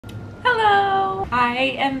Hello!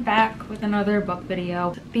 I am back with another book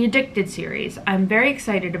video. The Addicted series. I'm very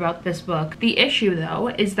excited about this book. The issue though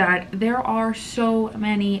is that there are so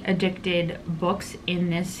many addicted books in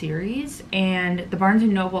this series, and the Barnes &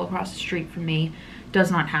 Noble across the street from me does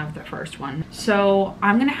not have the first one. So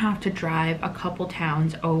I'm gonna have to drive a couple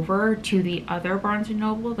towns over to the other Barnes &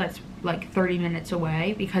 Noble that's like 30 minutes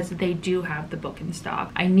away because they do have the book in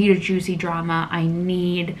stock. I need a juicy drama, I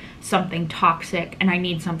need something toxic, and I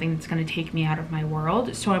need something that's gonna take me out of my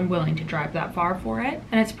world, so I'm willing to drive that far for it.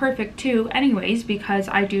 And it's perfect too anyways because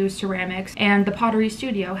I do ceramics and the pottery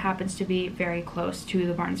studio happens to be very close to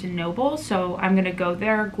the Barnes & Noble, so I'm gonna go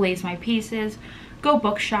there, glaze my pieces, go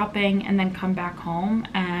book shopping, and then come back home.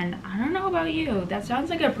 And I don't know about you, that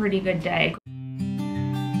sounds like a pretty good day.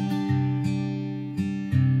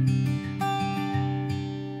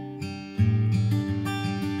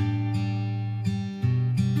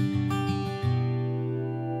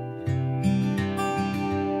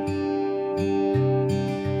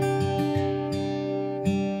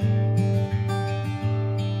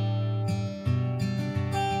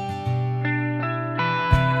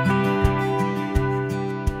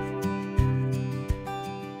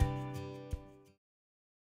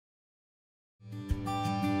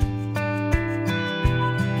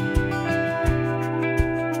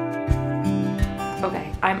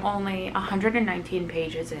 Okay, I'm only 119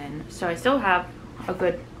 pages in, so I still have a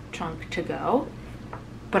good chunk to go,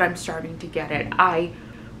 but I'm starting to get it. I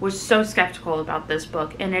was so skeptical about this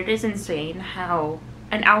book, and it is insane how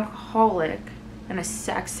an alcoholic and a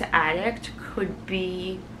sex addict could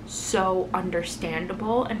be so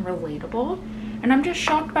understandable and relatable. And I'm just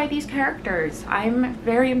shocked by these characters. I'm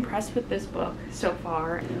very impressed with this book so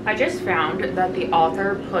far. I just found that the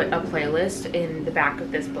author put a playlist in the back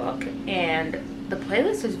of this book, and the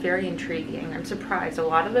playlist is very intriguing. I'm surprised. A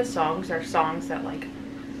lot of the songs are songs that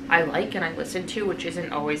I like and I listen to, which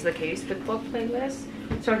isn't always the case with book playlists.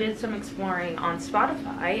 So I did some exploring on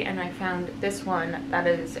Spotify and I found this one that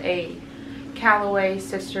is a Calloway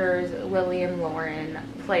Sisters Lily and Loren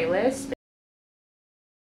playlist.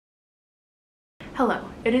 Hello,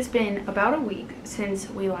 it has been about a week since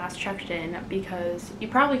we last checked in because you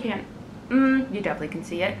probably can't, you definitely can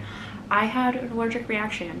see it. I had an allergic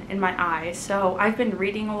reaction in my eye, so I've been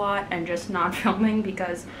reading a lot and just not filming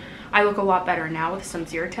because I look a lot better now with some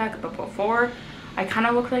Zyrtec, but before I kind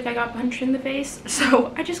of looked like I got punched in the face,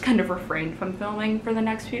 so I just kind of refrained from filming for the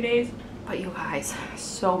next few days. But you guys,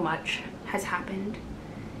 so much has happened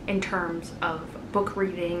in terms of book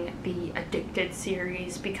reading the Addicted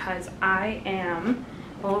series because I am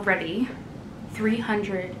already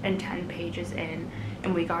 310 pages in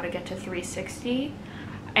and we got to get to 360.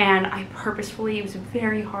 And it was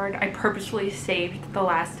very hard, I purposefully saved the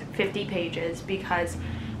last 50 pages because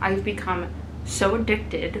I've become so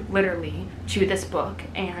addicted, literally, to this book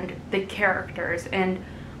and the characters. And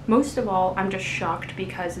most of all, I'm just shocked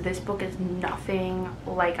because this book is nothing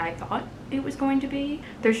like I thought it was going to be.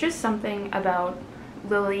 There's just something about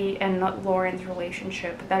Lily and Loren's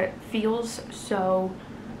relationship that it feels so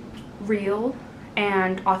real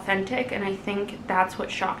and authentic, and I think that's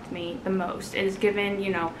what shocked me the most, is given,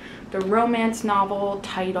 you know, the romance novel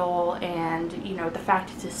title and, you know, the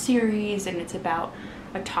fact it's a series and it's about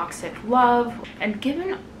a toxic love, and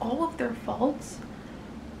given all of their faults,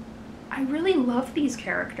 I really love these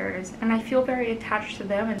characters and I feel very attached to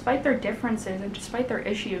them, and despite their differences and despite their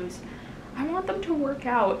issues, I want them to work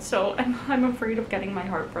out. So I'm afraid of getting my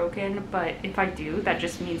heart broken, but if I do, that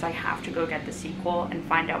just means I have to go get the sequel and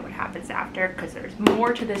find out what happens after, because there's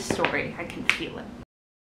more to this story. I can feel it.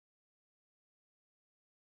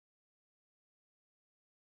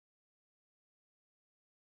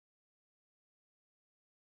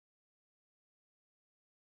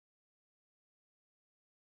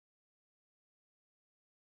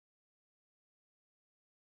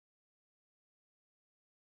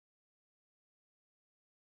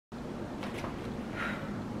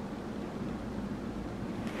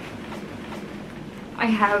 I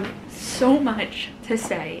have so much to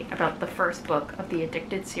say about the first book of the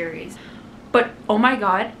Addicted series, but oh my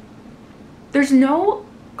god, there's no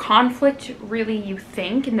conflict really, you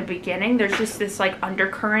think, in the beginning. There's just this like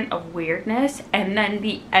undercurrent of weirdness, and then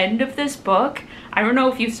the end of this book, I don't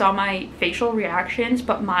know if you saw my facial reactions,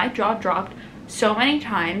 but my jaw dropped so many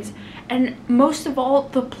times, and most of all,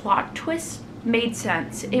 the plot twist made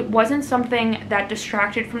sense. It wasn't something that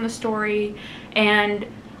distracted from the story, and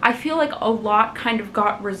I feel like a lot kind of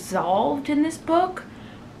got resolved in this book,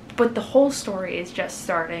 but the whole story is just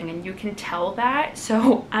starting and you can tell that.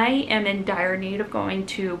 So I am in dire need of going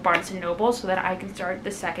to Barnes & Noble so that I can start the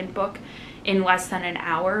second book in less than an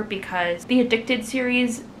hour, because the Addicted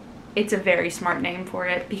series It's a very smart name for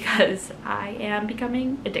it because I am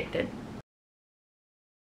becoming addicted.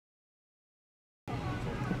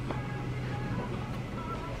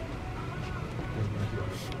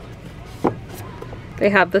 They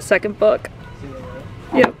have the second book.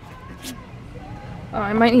 Yep. Oh,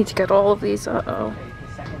 I might need to get all of these. Uh-oh.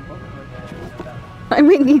 I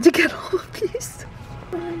might need to get all of these.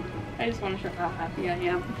 I just want to show how happy I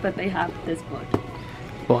am that they have this book.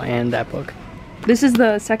 Well, and that book. This is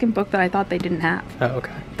the second book that I thought they didn't have. Oh,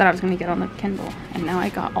 okay. That I was going to get on the Kindle, and now I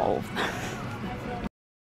got all of them.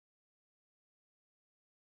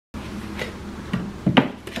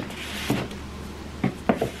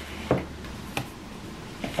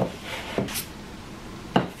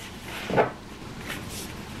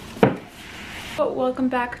 Welcome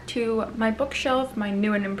back to my bookshelf, my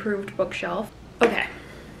new and improved bookshelf. Okay,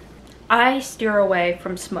 I steer away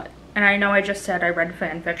from smut. And I know I just said I read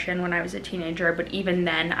fan fiction when I was a teenager, but even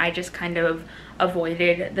then I just kind of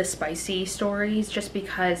avoided the spicy stories just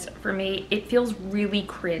because for me it feels really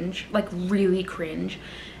cringe, like really cringe,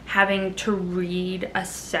 having to read a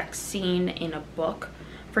sex scene in a book.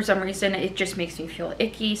 For some reason it just makes me feel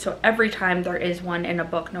icky, so every time there is one in a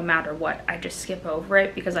book, no matter what, I just skip over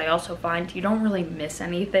it because I also find you don't really miss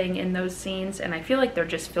anything in those scenes, and I feel like they're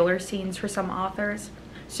just filler scenes for some authors.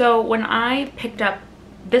 So when I picked up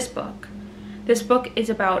this book is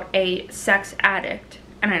about a sex addict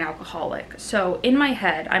and an alcoholic. So in my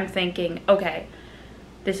head I'm thinking, okay,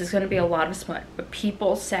 this is going to be a lot of smut, but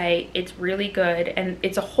people say it's really good and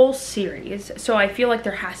it's a whole series, so I feel like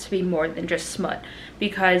there has to be more than just smut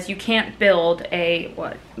because you can't build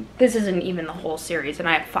this isn't even the whole series and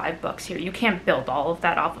I have 5 books here. You can't build all of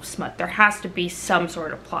that off of smut. There has to be some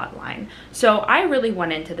sort of plot line. So I really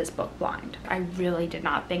went into this book blind. I really did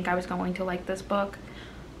not think I was going to like this book,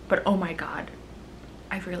 but oh my god,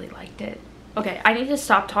 I really liked it. Okay, I need to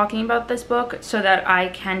stop talking about this book so that I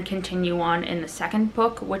can continue on in the second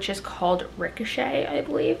book, which is called Ricochet, I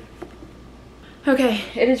believe. Okay,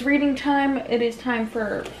 it is reading time. It is time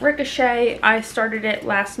for Ricochet. I started it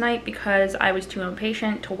last night because I was too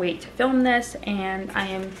impatient to wait to film this, and I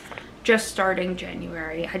am just starting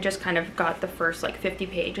January. I just kind of got the first like 50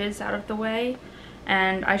 pages out of the way,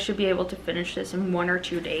 and I should be able to finish this in 1 or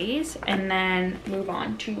 2 days and then move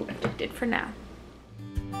on to Addicted for now.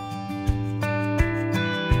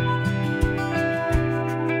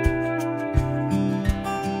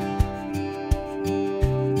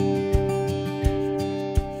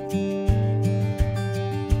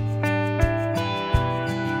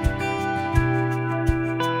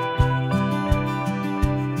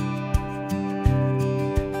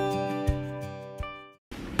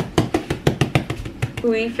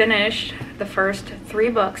 We finished the first 3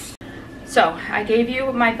 books. So I gave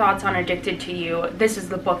you my thoughts on Addicted to You. This is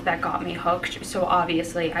the book that got me hooked, so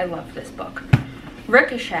obviously I love this book.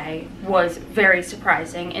 Ricochet was very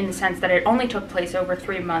surprising in the sense that it only took place over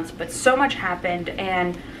 3 months, but so much happened,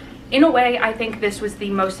 and in a way I think this was the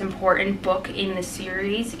most important book in the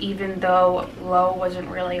series, even though Lo wasn't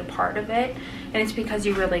really a part of it. And it's because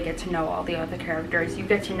you really get to know all the other characters. You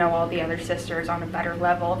get to know all the other sisters on a better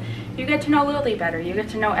level. You get to know Lily better. You get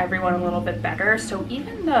to know everyone a little bit better. So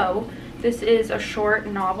even though this is a short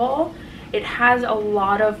novel, it has a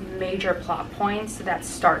lot of major plot points that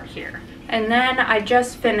start here. And then I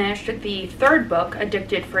just finished the 3rd book,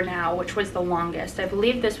 Addicted for Now, which was the longest. I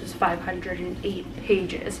believe this was 508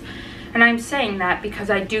 pages. And I'm saying that because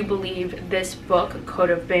I do believe this book could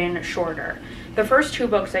have been shorter. The first 2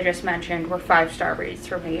 books I just mentioned were 5-star reads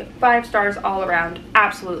for me. 5 stars all around,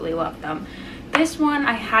 absolutely loved them. This one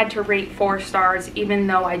I had to rate 4 stars even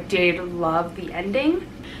though I did love the ending.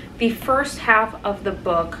 The first half of the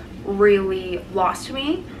book really lost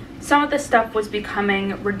me. Some of the stuff was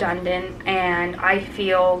becoming redundant, and I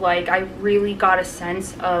feel like I really got a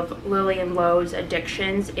sense of Lily and Lo's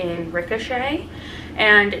addictions in Ricochet.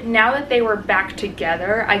 And now that they were back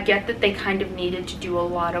together, I get that they kind of needed to do a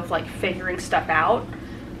lot of like figuring stuff out,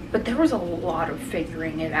 but there was a lot of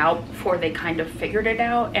figuring it out before they kind of figured it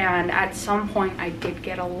out, and at some point I did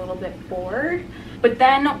get a little bit bored. But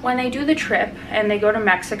then when they do the trip and they go to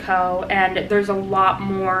Mexico, and there's a lot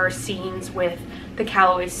more scenes with the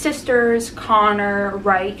Calloway sisters, Connor,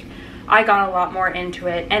 Reich, I got a lot more into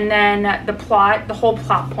it. And then the whole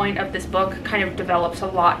plot point of this book kind of develops a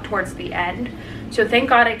lot towards the end. So thank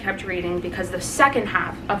God I kept reading, because the second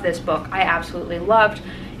half of this book I absolutely loved.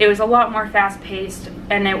 It was a lot more fast-paced,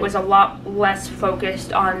 and it was a lot less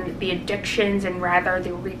focused on the addictions and rather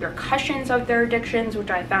the repercussions of their addictions, which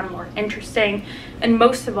I found more interesting. And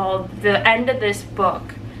most of all, the end of this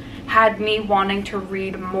book had me wanting to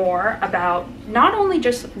read more about not only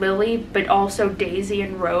just Lily, but also Daisy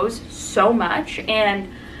and Rose so much. And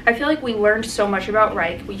I feel like we learned so much about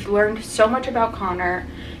Reich, we learned so much about Connor,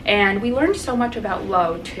 and we learned so much about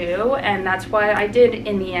Lo too. And that's why I did,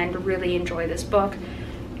 in the end, really enjoy this book,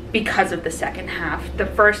 because of the second half. The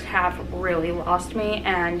first half really lost me,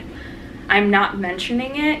 and I'm not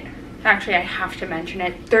mentioning it. Actually, I have to mention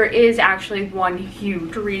it. There is actually one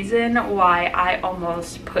huge reason why I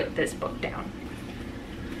almost put this book down.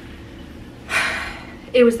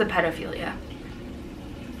 It was the pedophilia.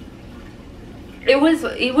 It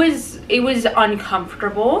was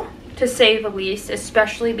uncomfortable, to say the least,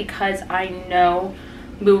 especially because I know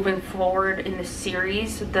moving forward in the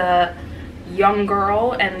series, the young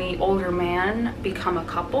girl and the older man become a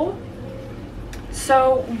couple.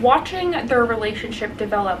 So watching their relationship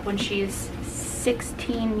develop when she's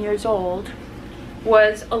 16 years old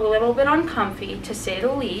was a little bit uncomfy, to say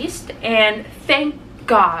the least. And thank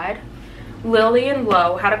God Lily and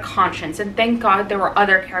Lo had a conscience, and thank God there were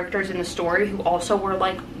other characters in the story who also were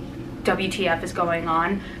like, WTF is going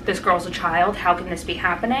on? This girl's a child. How can this be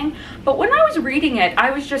happening? But when I was reading it,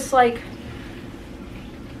 I was just like,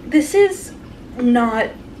 this is not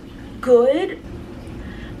good.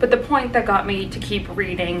 But the point that got me to keep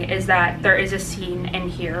reading is that there is a scene in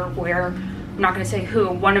here where, I'm not going to say who,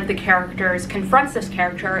 one of the characters confronts this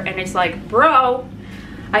character and is like, bro,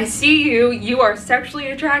 I see you are sexually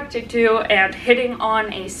attracted to and hitting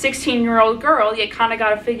on a 16-year-old girl. You kind of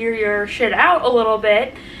got to figure your shit out a little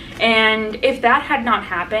bit. And if that had not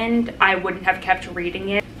happened, I wouldn't have kept reading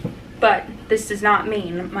it. But this does not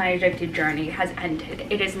mean my addicted journey has ended.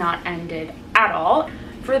 It has not ended at all.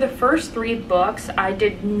 For the first 3 books, I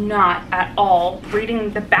did not at all,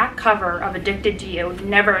 reading the back cover of Addicted to You,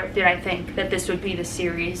 never did I think that this would be the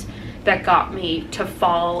series that got me to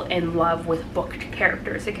fall in love with booked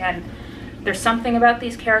characters again. There's something about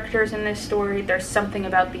these characters in this story. There's something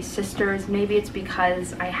about these sisters. Maybe it's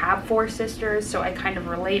because I have 4 sisters, so I kind of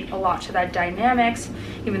relate a lot to that dynamics,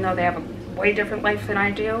 even though they have a way different life than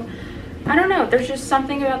I do. I don't know, there's just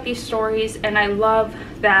something about these stories, and I love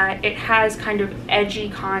that it has kind of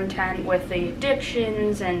edgy content with the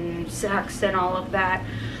addictions and sex and all of that.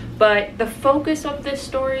 But the focus of this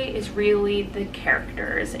story is really the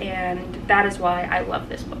characters, and that is why I love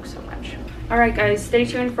this book so much. Alright guys, stay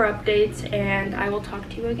tuned for updates, and I will talk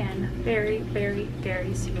to you again very, very,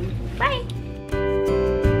 very soon. Bye!